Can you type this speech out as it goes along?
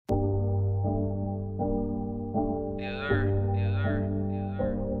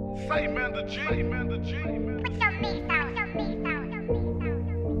Had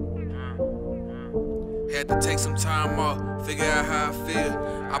to take some time off, figure out how I feel.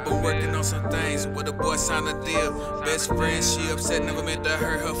 I've been working on some things with a boy, signed a deal. Best friend, she upset, never meant to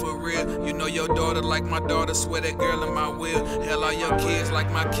hurt her for real. You know your daughter like my daughter, swear that girl in my will. Hell, all your kids like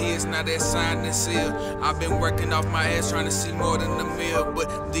my kids, now they're signed and sealed. I've been working off my ass, trying to see more than a meal.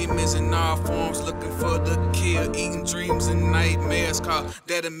 But demons in all forms, looking for the kill. Eating dreams and nightmares, called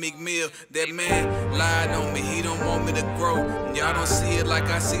that a McMill. That man lied on me, he don't want me to grow. Y'all don't see it like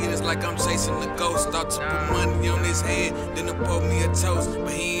I see it, it's like I'm chasing the ghost. Thought to put money on his head, then to pour me a toast.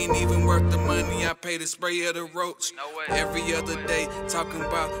 But he ain't even worth the money, I pay the spray of the roach. Every other day, talking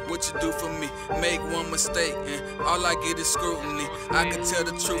about what you do for me. Make one mistake, and all I get is scrutiny. I can tell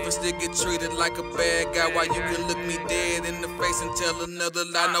the truth and still get treated like a bad guy, while you can look me dead in the face and tell another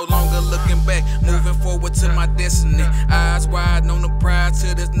lie. No longer looking back, moving forward to my destiny. Eyes wide on the prize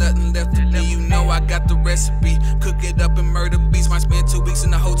till there's nothing left of me. You know I got the recipe, cook it up and murder beats. Might spend 2 weeks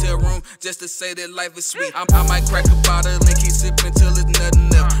in the hotel room just to say that life is sweet. I might crack a bottle and keep sipping till there's nothing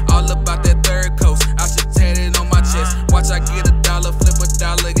left. All about that third coast, I should tat it on my chest. Watch I get $1, flip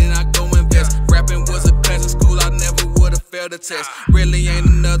 $1, and I go invest. Rapping was a class in school, I never would've failed a test. Really ain't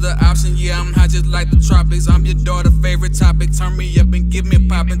another option, yeah, I'm hot just like the tropics. I'm your daughter's favorite topic, turn me up and give me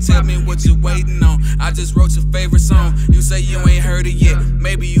pop and tell me what you waiting on. I just wrote your favorite song, you say you ain't heard it yet.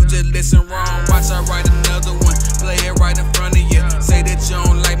 Maybe you just listen wrong, watch I write another one, play it right in front of you. Say that you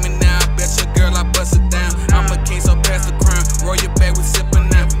don't like me now, I bet your girl I bust it down. I'm a king, so pass the crown, roll your back with sipping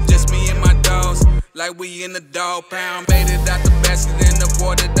now. Just me and my dogs, like we in the dog pound. Made it out the basket and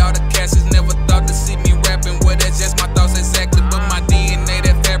avoided all the cashes. Never thought to see me rapping, well that's just my thoughts exactly. But my DNA,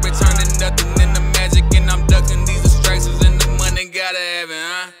 that fabric, turning nothing into magic. And I'm ducking these distractions and the money, gotta have it,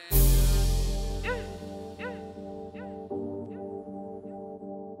 huh?